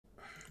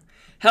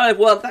Hello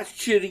everyone, thanks for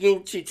tuning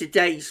in to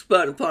today's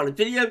final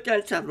video. We're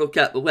going to have a look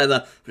at the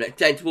weather for the next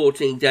 10 to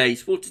 14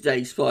 days for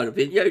today's final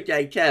video.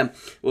 Day cam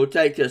will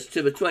take us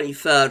to the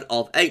 23rd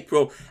of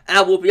April,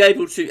 and we'll be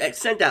able to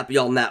extend out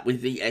beyond that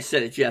with the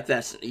extended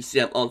GFS and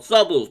ECM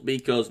ensembles,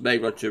 because they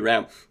run to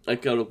around a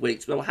couple of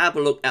weeks. We'll have a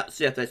look at the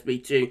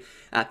CFSB2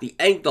 at the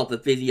end of the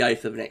video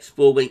for the next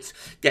 4 weeks.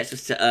 Gets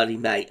us to early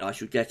May. I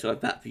shall get on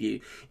that for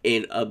you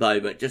in a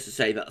moment. Just to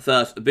say that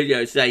first, the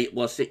video today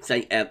was 6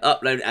 AM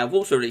upload, and I've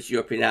also released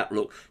European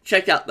Outlook.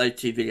 Check out those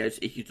two videos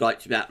if you'd like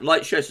to.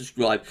 Like, share,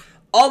 subscribe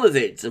on the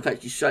vids, and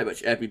thank you so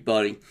much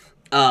everybody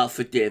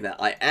for doing that.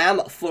 I am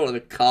full of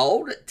a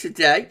cold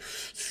today,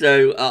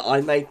 so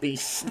I may be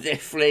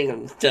sniffling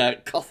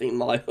and coughing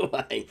my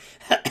way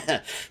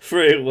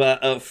through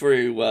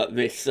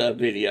this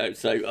video,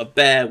 so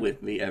bear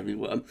with me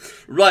everyone.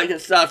 Right,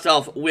 let's start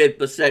off with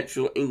the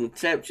central England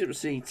temperature.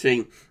 The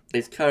CT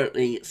is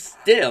currently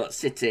still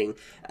sitting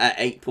at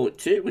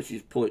 8.2, which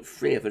is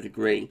 0.3 of a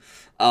degree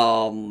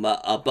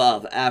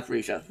above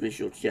average. That's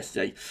visual to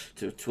yesterday,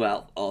 to the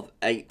 12th of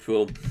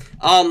April.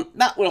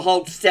 That will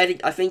hold steady,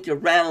 I think,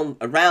 around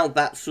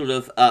that sort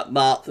of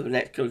mark for the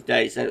next couple of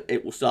days, and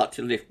it will start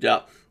to lift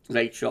up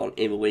later on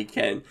in the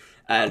weekend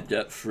and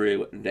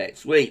through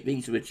next week.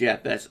 These are the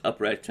GFS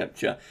upper air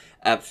temperature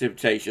and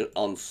precipitation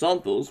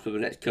ensembles for the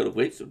next couple of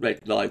weeks. The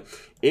red line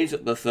is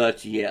at the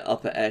 30-year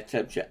upper air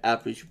temperature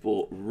average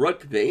for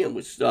Rugby, and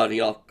we're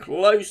starting off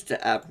close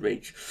to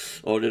average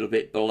or a little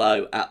bit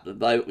below at the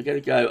moment. We're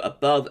going to go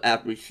above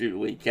average through the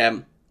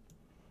weekend.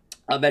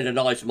 I've had a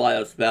nice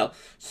mild spell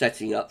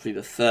setting up through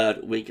the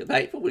 3rd week of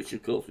April, which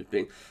of course we've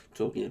been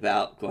talking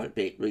about quite a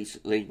bit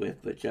recently,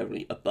 with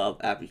generally above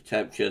average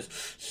temperatures.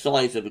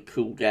 Signs of a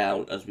cool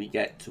down as we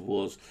get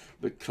towards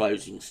the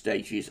closing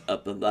stages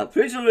of the month.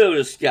 There's a little bit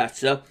of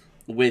scatter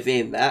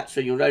within that, so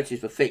you'll notice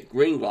the thick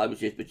green line,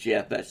 which is the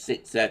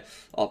GFS 6Z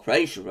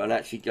operation run,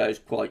 actually goes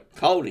quite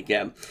cold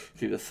again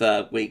through the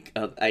 3rd week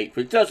of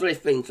April. It does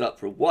lift things up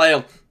for a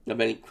while,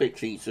 and then it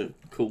quickly sort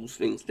of cools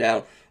things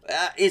down.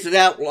 Is an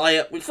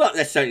outlier. Well, it's not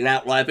necessarily an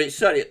outlier, but it's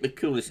certainly at the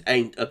coolest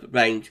end of the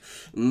range.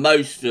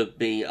 Most of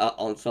the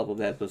ensemble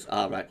members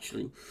are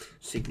actually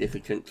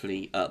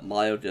significantly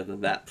milder than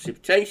that.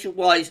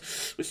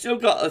 Precipitation-wise, we've still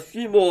got a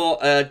few more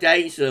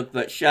days of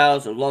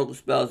showers and longer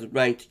spells of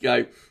rain to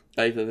go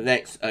over the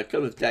next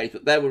couple of days,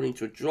 but then we're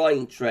into a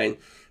drying trend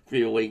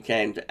through the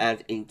weekend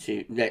and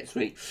into next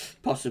week.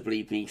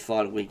 Possibly the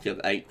final week of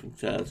April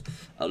turns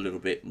a little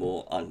bit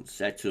more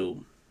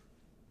unsettled.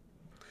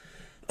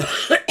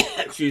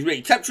 Excuse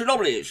me. Temperature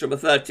anomalies from the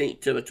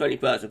 13th to the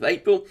 21st of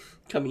April,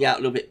 coming out a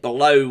little bit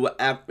below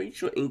average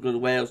for England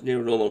and Wales,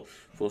 near normal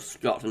for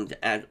Scotland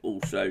and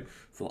also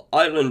for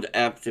Ireland.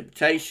 And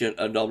precipitation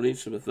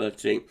anomalies from the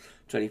 13th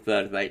to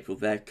 23rd of April,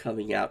 they're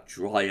coming out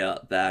drier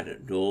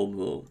than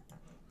normal.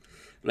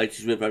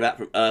 Latest info on that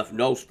from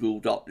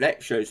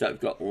earthnullschool.net shows that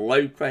we've got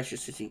low pressure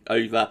sitting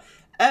over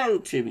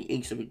and to the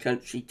east of the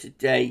country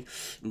today.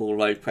 More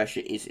low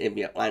pressure is in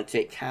the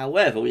Atlantic.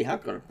 However, we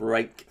have got a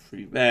break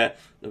through there,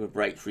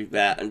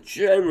 and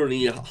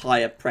generally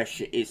higher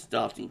pressure is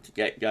starting to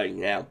get going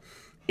now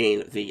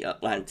in the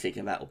Atlantic,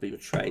 and that will be the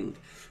trend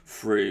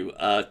through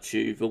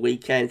to the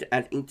weekend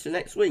and into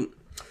next week.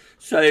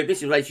 So this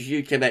is the latest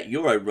UK Met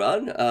Euro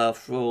run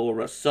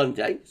for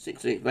Sunday,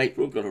 16th of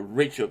April. Got a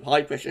ridge of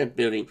high pressure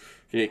building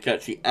through the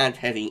country and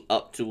heading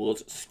up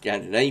towards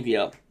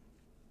Scandinavia.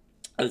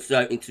 And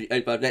so into the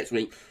early next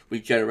week, we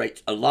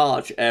generate a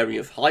large area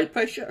of high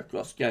pressure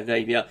across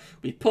Scandinavia.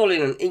 We pull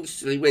in an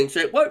easterly wind, so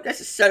it won't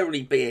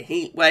necessarily be a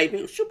heat wave.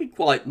 It should be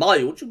quite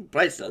mild, should be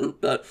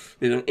pleasant, but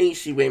with an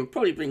easterly wind,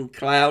 probably bring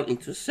cloud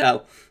into the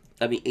south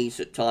and the east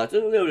at times.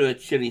 And a little bit of a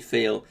chilly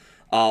feel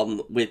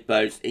with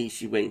those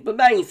easterly winds. But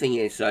the main thing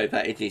is, though,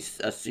 that it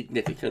is a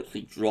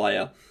significantly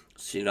drier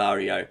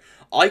scenario.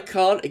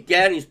 Icon,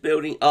 again, is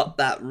building up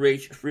that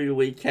ridge through the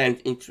weekend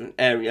into an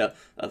area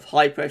of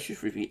high pressure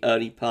through the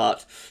early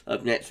part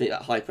of next week.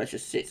 That high pressure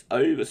sits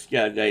over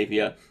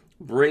Scandinavia,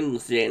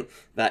 brings in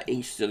that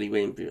easterly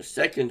wind through the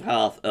second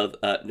half of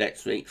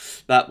next week.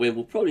 That wind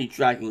will probably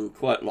drag in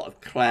quite a lot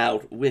of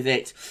cloud with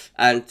it,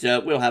 and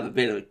we'll have a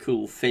bit of a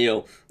cool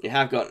feel. You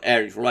have got an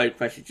area of low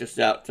pressure just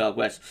out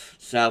west,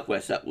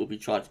 southwest that will be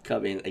trying to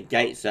come in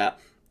against that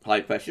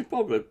high pressure,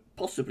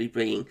 possibly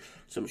bringing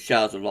some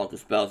showers of longer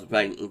spells of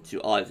rain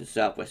into either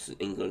southwestern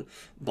England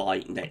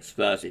by next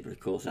Thursday, but of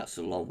course that's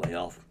a long way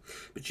off.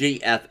 The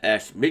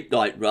GFS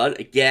midnight run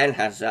again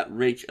has that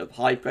ridge of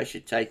high pressure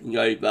taking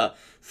over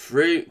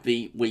through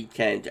the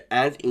weekend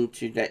and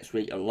into next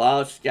week. A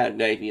large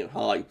Scandinavian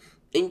high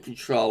in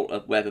control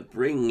of weather,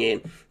 bringing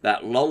in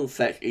that long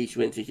fetch east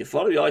wind. If you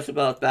follow the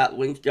isobars back, the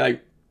winds go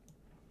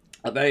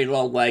a very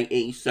long way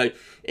east. So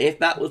if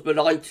that was the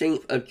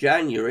 19th of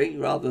January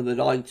rather than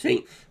the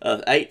 19th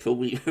of April,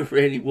 we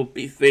really would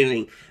be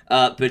feeling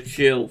the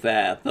chill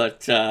there.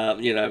 But,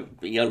 you know,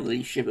 the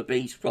unleash of the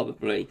beast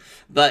probably.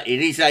 But it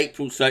is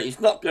April, so it's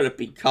not going to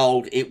be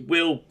cold. It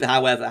will,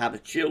 however, have a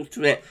chill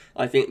to it.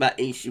 I think that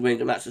easterly wind,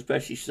 and that's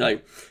especially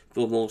so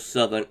for more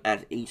southern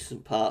and eastern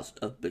parts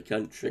of the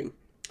country.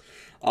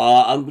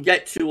 And we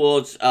get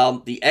towards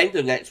the end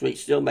of next week,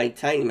 still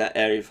maintaining that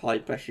area of high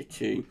pressure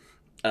to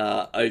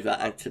over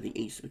and to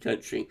the east of the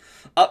country.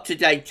 Up to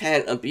day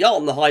 10 and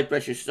beyond, the high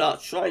pressure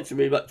starts trying to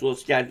move up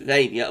towards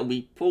Scandinavia, and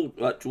we pull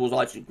towards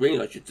Iceland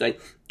Green, I should say,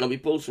 and we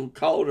pull some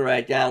colder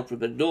air down from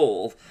the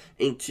north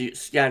into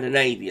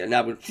Scandinavia.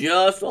 Now we're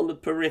just on the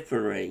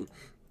periphery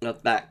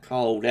of that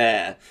cold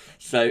air,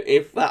 so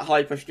if that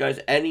high pressure goes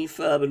any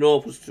further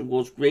northwards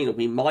towards Greenland,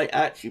 we might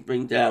actually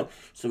bring down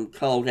some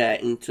cold air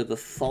into the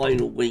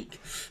final week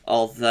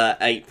of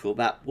April.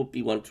 That would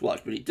be one to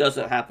watch, but it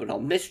doesn't happen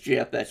on this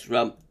GFS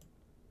run.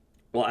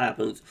 What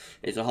happens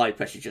is the high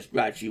pressure just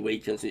gradually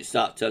weakens and it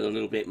starts to turn a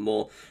little bit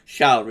more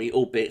showery,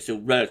 albeit still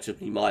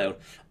relatively mild,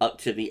 up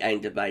to the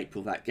end of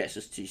April. That gets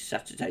us to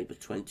Saturday the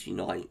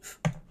 29th.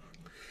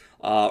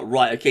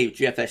 Right, okay,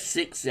 GFS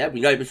 6 there.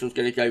 We know this one's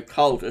going to go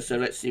colder, so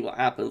let's see what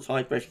happens.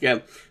 High pressure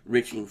again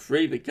reaching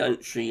through the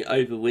country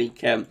over the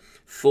weekend,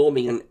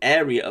 forming an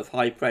area of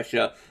high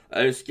pressure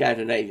over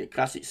Scandinavia,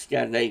 classic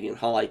Scandinavian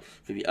high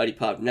for the early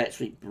part of next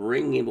week,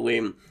 bringing the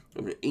wind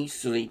from an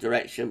easterly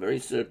direction. There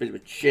is a bit of a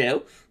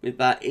chill with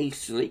that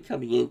easterly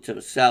coming into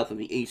the south and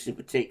the east in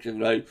particular,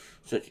 no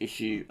such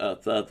issue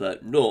further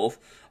north.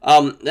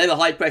 Then the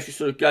high pressure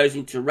sort of goes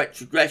into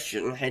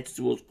retrogression and heads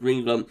towards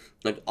Greenland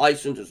and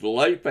Iceland as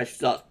low pressure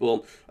starts to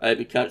form over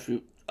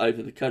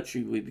the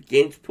country. We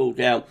begin to pull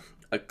down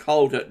a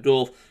colder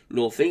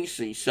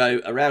northeasterly.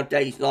 So around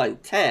days 9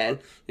 and 10,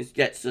 this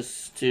gets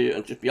us to,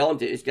 and just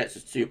beyond it, this gets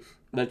us to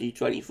Monday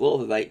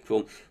 24th of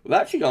April. We've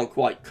actually gone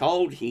quite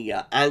cold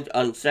here and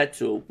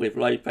unsettled, with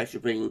low pressure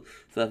bringing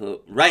further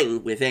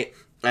rain with it,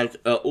 and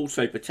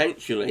also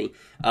potentially,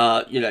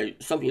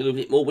 something a little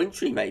bit more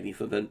wintry maybe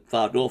for the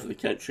far north of the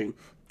country,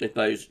 with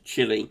those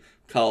chilly,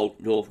 cold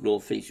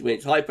northeast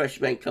winds. High pressure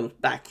then comes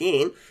back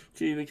in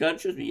to the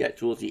country as we get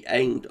towards the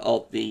end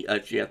of the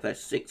GFS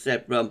 6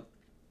 run.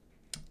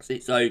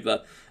 Sits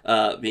over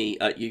the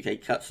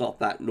UK, cuts off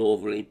that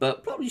northerly,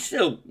 but probably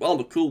still on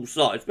the cool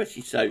side,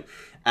 especially so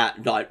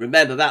at night.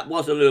 Remember, that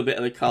was a little bit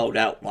of a cold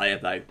outlier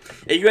though.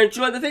 If you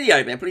enjoyed the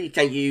video, then please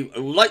can you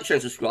like, share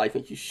and subscribe.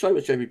 Thank you so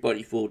much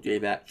everybody for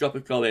doing that. Drop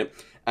a comment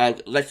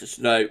and let us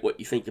know what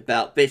you think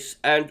about this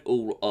and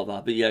all of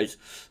our videos.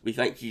 We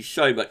thank you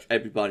so much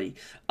everybody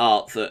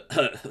for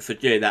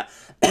doing that.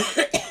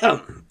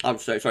 I'm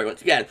so sorry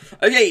once again.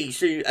 Okay,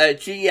 so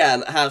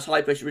GM has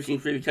high pressure reaching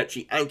through the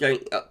country and going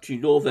up to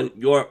northern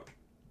Europe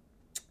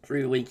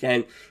through the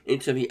weekend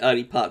into the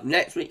early part of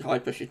next week. High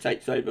pressure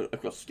takes over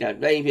across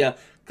Scandinavia.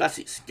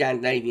 Classic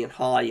Scandinavian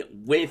high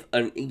with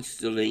an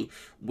easterly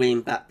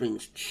wind that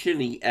brings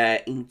chilly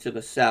air into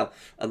the south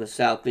and the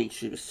southeast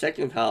through the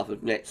second half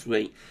of next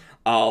week.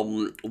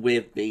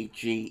 With the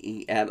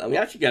GEM, and we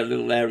actually get a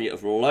little area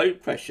of low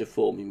pressure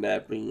forming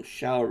there, bringing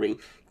showery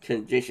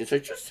conditions. So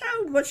just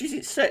how much is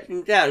it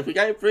settling down? If we're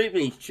going through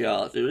these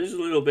charts, there is a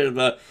little bit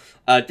of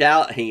a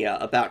doubt here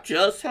about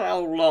just how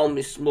long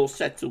this more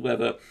settled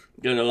weather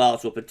going to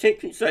last, or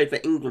particularly so for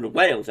England and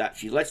Wales,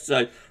 actually, less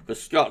so for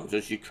Scotland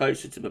as you're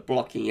closer to the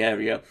blocking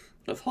area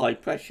of high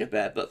pressure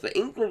there. But for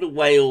England and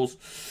Wales,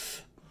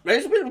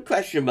 there's a bit of a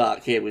question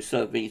mark here with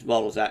some of these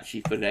models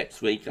actually for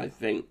next week, I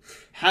think.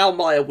 How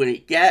mild will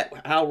it get?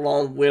 How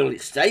long will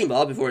it stay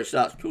mild before it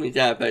starts cooling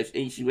down those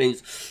easy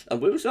winds? And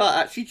we'll start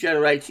actually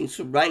generating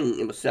some rain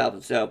in the south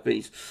and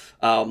southeast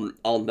on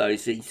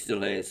those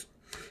easterlies.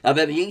 And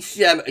then the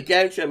ECM,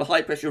 again, showing the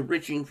high pressure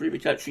reaching through the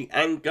country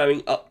and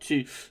going up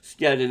to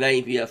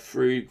Scandinavia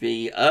through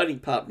the early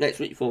part of next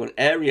week, for an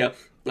area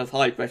of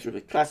high pressure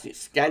with a classic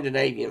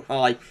Scandinavian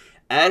high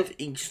and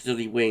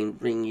easterly wind,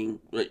 bringing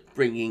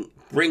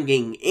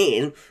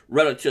in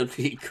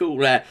relatively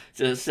cool air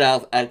to the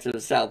south and to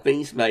the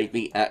southeast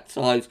maybe at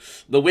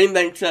times. The wind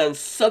then turns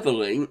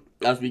southerly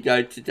as we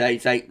go to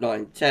days 8,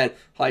 9, 10.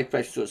 High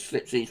pressure sort of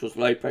slips eastwards,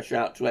 low pressure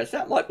out to west.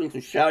 That might bring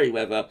some showery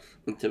weather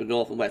into the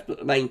north and west, but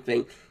the main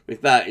thing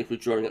with that is we're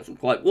drawing up some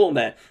quite warm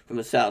air from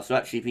the south. So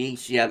actually the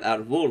ECM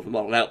out of all of the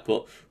model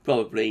output,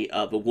 probably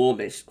the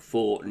warmest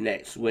for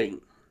next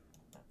week.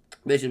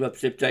 This is a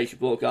precipitation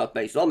forecast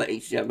based on the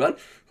ECM run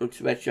from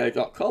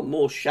ToMetShow.com.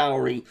 More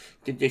showery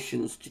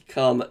conditions to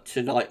come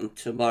tonight and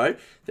tomorrow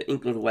for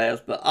England and Wales,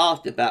 but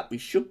after that we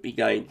should be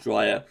going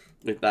drier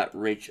with that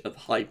ridge of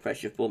high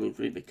pressure forming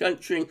through the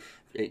country.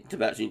 It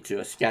develops into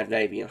a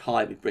Scandinavian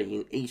high with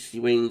bringing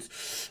easterly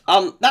winds.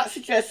 That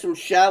suggests some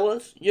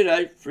showers,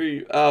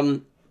 through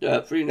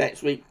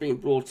next week being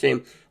brought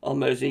in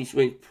on those east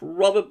winds.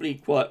 Probably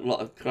quite a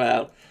lot of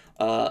cloud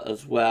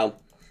as well.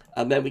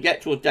 And then we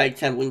get toward day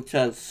 10, wind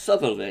turns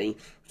southerly,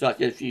 start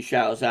to get a few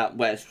showers out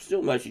west,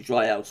 still mostly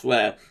dry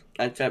elsewhere,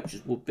 and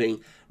temperatures will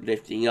be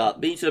lifting up.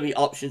 These are the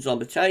options on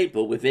the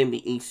table within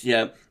the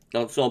ECM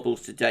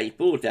ensembles today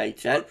for day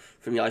 10.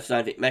 From the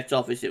Icelandic Met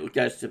Office, it will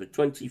go to the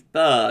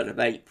 23rd of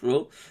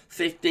April.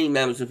 15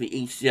 members of the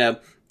ECM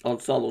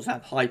ensembles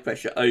have high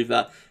pressure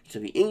over to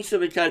the east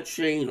of the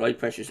country, low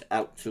pressures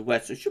out to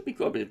west, so it should be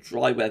quite a bit of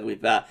dry weather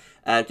with that,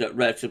 and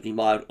relatively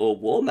mild or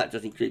warm. That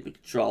does include the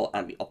control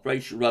and the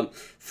operation run.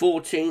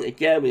 14,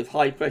 again with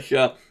high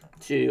pressure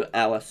to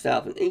our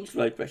south and east.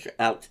 Low pressure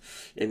out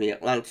in the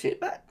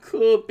Atlantic. That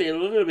could be a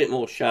little bit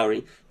more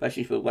showery,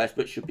 especially for the west,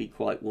 but should be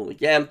quite warm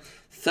again.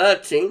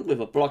 13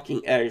 with a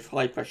blocking area of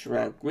high pressure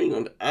around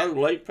Greenland and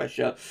low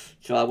pressure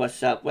to our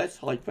west-southwest,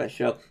 high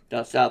pressure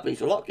down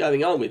southeast. A lot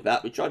going on with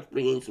that. We tried to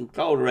bring in some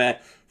colder air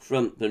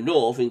from the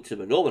north into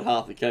the northern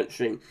half of the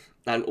country,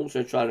 and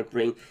also trying to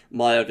bring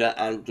milder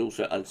and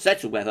also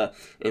unsettled weather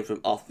in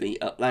from off the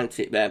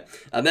Atlantic there.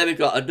 And then we've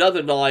got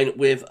another 9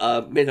 with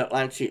a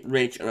mid-Atlantic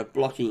ridge and a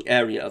blocking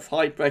area of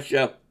high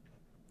pressure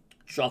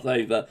trough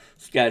over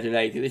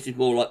Scandinavia. This is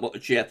more like what the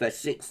GFS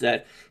 6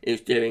 said it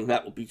was doing.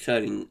 That will be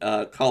turning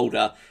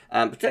colder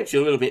and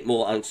potentially a little bit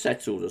more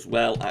unsettled as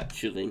well,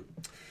 actually.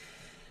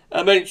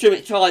 In 2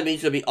 weeks' time,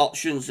 these are the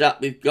options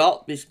that we've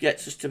got. This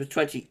gets us to the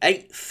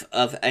 28th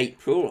of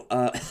April.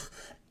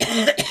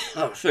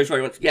 Oh, so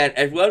sorry once again,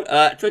 everyone.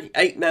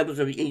 28 members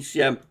of the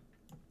ECM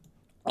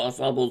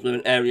ensembles with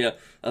an area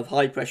of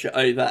high pressure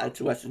over and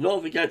to west and north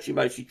of the country,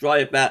 mostly dry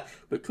about,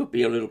 but could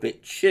be a little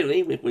bit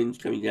chilly with winds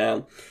coming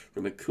down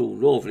from a cool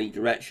northerly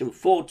direction.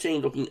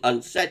 14 looking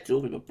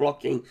unsettled with a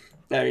blocking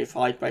area of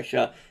high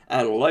pressure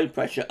and low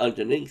pressure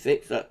underneath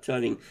it, so that's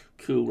turning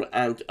cool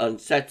and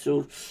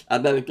unsettled.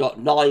 And then we've got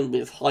 9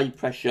 with high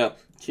pressure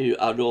to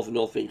our north and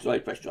northeast, low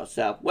pressure to our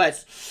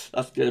southwest.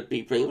 That's going to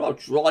be bringing a lot of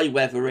dry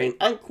weather in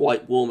and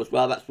quite warm as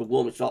well. That's the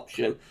warmest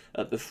option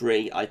of the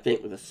 3, I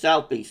think, with a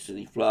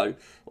southeasterly flow,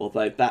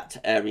 although that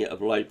area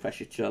of low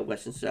pressure to our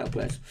west and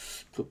southwest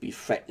could be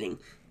threatening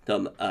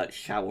some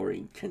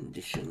showery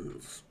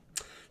conditions.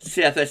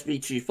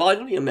 CFSV2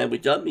 finally, and then we're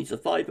done. These are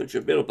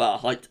 500 millibar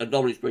height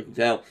anomalies breaking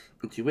down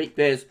into week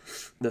pairs.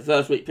 The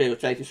first week pair will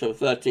take us from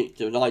the 13th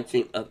to the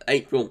 19th of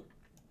April.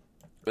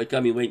 The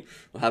coming week,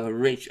 we'll have a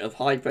ridge of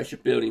high pressure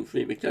building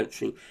through the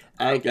country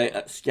and going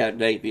up to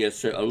Scandinavia,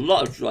 so a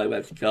lot of dry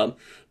weather to come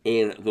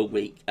in the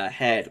week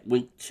ahead.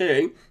 Week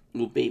 2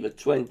 will be the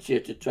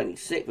 20th to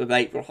 26th of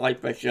April. High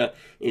pressure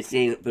is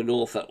in the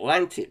North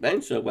Atlantic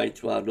then, so away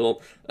to our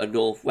north and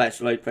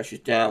northwest. Low pressure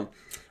down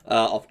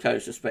off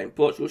coast of Spain and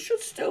Portugal. Should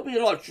still be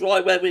a lot of dry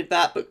weather with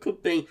that, but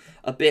could be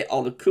a bit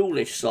on the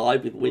coolish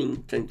side, with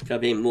wind tending to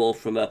come in more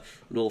from a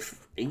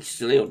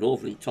northeasterly or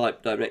northerly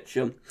type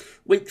direction.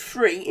 Week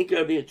 3 is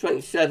going to be the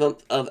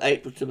 27th of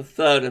April to the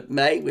 3rd of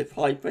May, with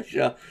high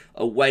pressure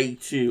away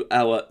to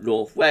our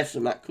northwest,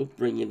 and that could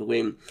bring in the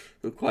wind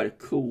from quite a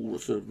cool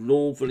sort of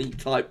northerly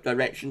type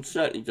direction.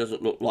 Certainly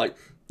doesn't look like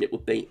it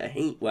would be a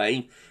heat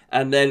wave.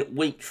 And then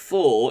week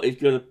 4 is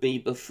going to be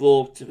the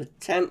 4th to the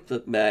 10th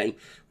of May,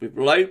 with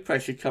low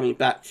pressure coming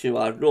back to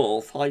our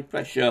north, high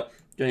pressure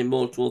going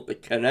more towards the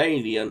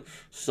Canadian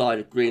side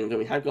of Greenland. And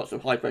we have got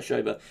some high pressure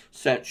over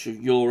Central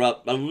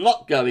Europe. A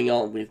lot going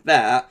on with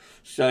that.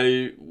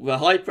 So the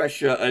high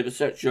pressure over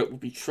Central Europe will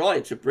be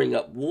trying to bring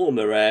up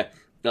warmer air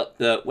up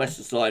the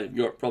western side of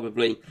Europe,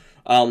 probably.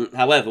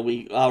 However,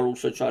 we are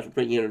also trying to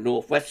bring in a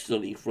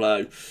northwesterly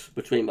flow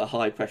between the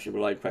high pressure and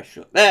low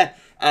pressure up there,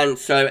 and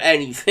so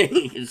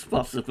anything is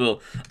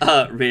possible,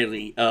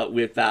 really,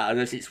 with that.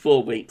 Unless it's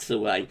 4 weeks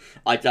away,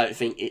 I don't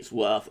think it's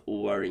worth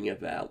worrying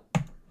about.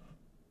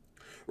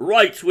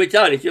 Right, we're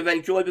done. If you've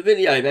enjoyed the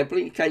video, then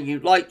please can you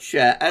like,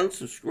 share and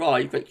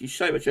subscribe. Thank you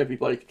so much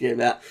everybody for doing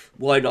that.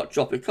 Why not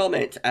drop a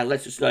comment and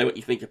let us know what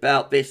you think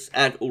about this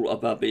and all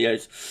of our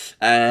videos.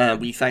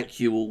 And we thank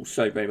you all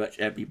so very much,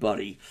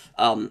 everybody,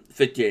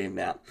 for doing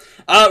that.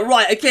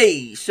 Right,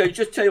 okay, so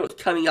just tell you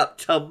what's coming up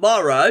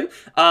tomorrow.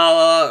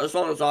 As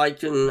long as I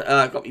can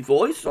got my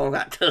voice, so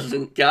that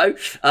doesn't go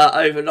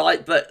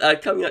overnight.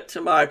 But coming up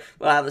tomorrow,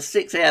 we'll have a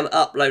 6 AM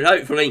upload,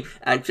 hopefully,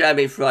 and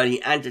Jamming Friday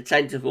and a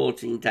 10 to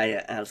 14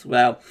 day as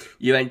well.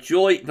 You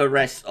enjoy the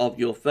rest of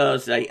your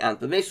Thursday, and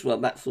for this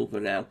one, that's all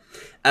for now,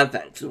 and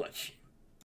thanks for watching.